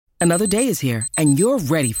Another day is here, and you're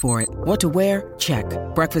ready for it. What to wear? Check.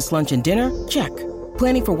 Breakfast, lunch, and dinner? Check.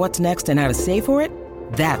 Planning for what's next and how to save for it?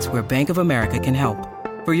 That's where Bank of America can help.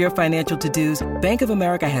 For your financial to-dos, Bank of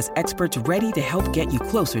America has experts ready to help get you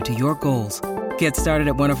closer to your goals. Get started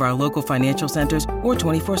at one of our local financial centers or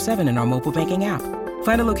 24/7 in our mobile banking app.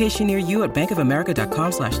 Find a location near you at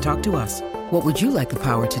bankofamerica.com/talktous. What would you like the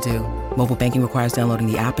power to do? Mobile banking requires downloading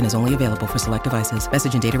the app and is only available for select devices.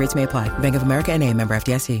 Message and data rates may apply. Bank of America N.A., member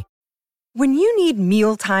FDIC. When you need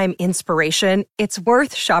mealtime inspiration, it's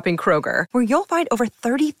worth shopping Kroger, where you'll find over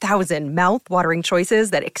 30,000 mouth-watering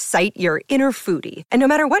choices that excite your inner foodie. And no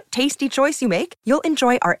matter what tasty choice you make, you'll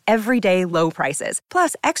enjoy our everyday low prices,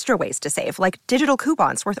 plus extra ways to save, like digital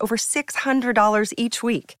coupons worth over $600 each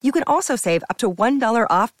week. You can also save up to $1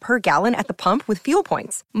 off per gallon at the pump with fuel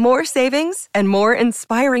points. More savings and more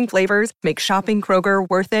inspiring flavors make shopping Kroger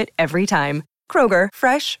worth it every time. Kroger,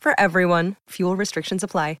 fresh for everyone. Fuel restrictions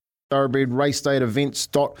apply. Thoroughbred Race Day at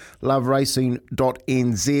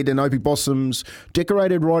events.loveracing.nz. And Opie Bossom's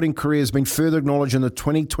decorated riding career has been further acknowledged in the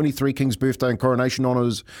 2023 King's Birthday and Coronation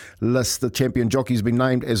Honours list. The champion jockey has been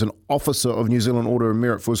named as an Officer of New Zealand Order of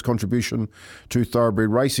Merit for his contribution to thoroughbred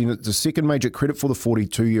racing. It's the second major credit for the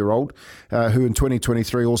 42-year-old, who in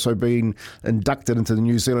 2023 also been inducted into the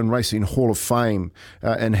New Zealand Racing Hall of Fame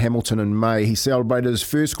in Hamilton in May. He celebrated his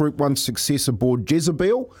first Group 1 success aboard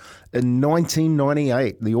Jezebel in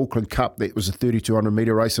 1998, the Auckland Cup. That was a 3,200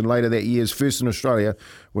 metre race, and later that year's first in Australia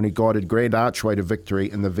when he guided Grand Archway to victory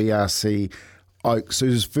in the VRC Oaks. So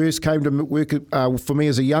his first came to work for me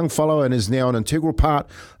as a young fellow and is now an integral part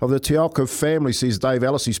of the Te Auka family, says Dave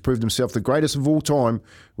Ellis. He's proved himself the greatest of all time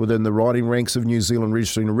within the riding ranks of New Zealand,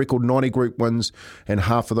 registering a record 90 Group wins, and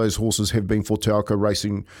half of those horses have been for Te Auka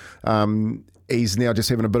Racing. He's now just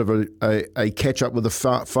having a bit of a catch-up with the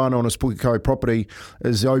whānau on his Pukekohe property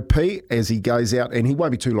as OP as he goes out, and he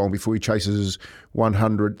won't be too long before he chases his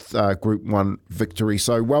 100th Group 1 victory.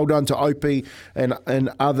 So well done to OP. And in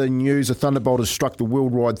other news, a thunderbolt has struck the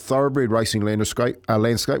worldwide thoroughbred racing landscape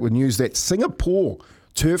with news that Singapore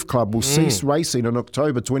Turf Club will cease racing in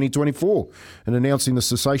October 2024, and announcing the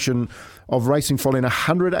cessation of racing following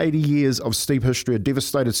 180 years of steep history. A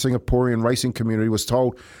devastated Singaporean racing community was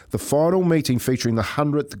told the final meeting featuring the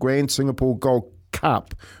 100th Grand Singapore Gold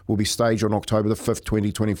Cup will be staged on October the 5th,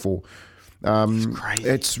 2024.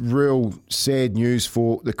 It's real sad news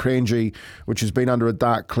for the Kranji, which has been under a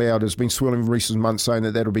dark cloud. Has been swirling in recent months, saying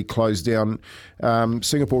that that'll be closed down.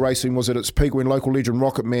 Singapore racing was at its peak when local legend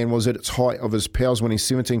Rocket Man was at its height of his powers, winning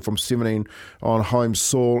 17 from 17 on home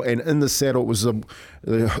soil. And in the saddle, it was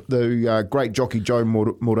the great jockey Joe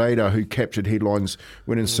Moreira who captured headlines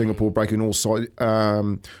when in Singapore, breaking all sorts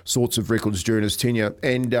of records during his tenure.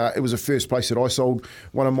 And it was the first place that I sold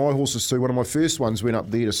one of my horses to. One of my first ones went up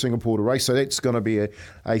there to Singapore to race. So that's going to be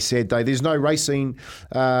a sad day. There's no racing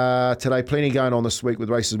today. Plenty going on this week with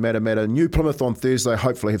races matter. New Plymouth on Thursday.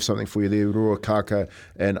 Hopefully have something for you there. Ruakaka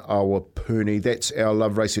and Awapuni. That's our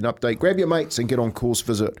Love Racing update. Grab your mates and get on course.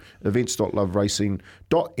 Visit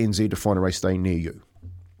events.loveracing.nz to find a race day near you.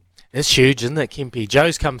 It's huge, isn't it, Kempy?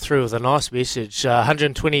 Joe's come through with a nice message.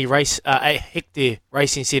 120 hectare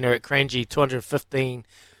racing centre at Kranji,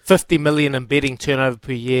 50 million in betting turnover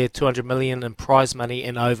per year, 200 million in prize money,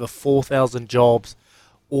 and over 4,000 jobs,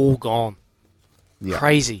 all gone. Yeah.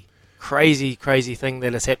 Crazy thing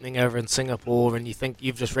that is happening over in Singapore, and you think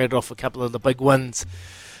you've just read off a couple of the big wins.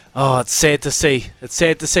 Oh, it's sad to see.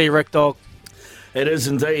 Rick Dog. It is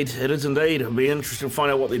indeed. It'll be interesting to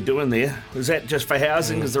find out what they're doing there. Is that just for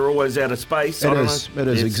housing? Because they're always out of space? It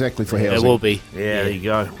is exactly for housing. It will be. Yeah, there you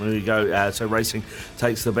go. So racing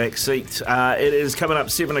takes the back seat. It is coming up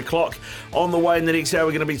 7 o'clock. On the way in the next hour,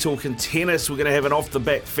 we're going to be talking tennis. We're going to have an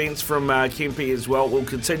off-the-back fence from Kempy as well. We'll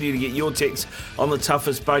continue to get your texts on the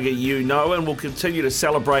toughest bugger you know, and we'll continue to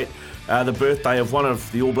celebrate the birthday of one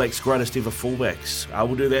of the All Blacks' greatest ever fullbacks.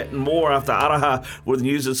 We'll do that and more after Araha with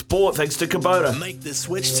news and sport, thanks to Kubota. Make the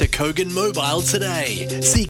switch to Kogan Mobile today. See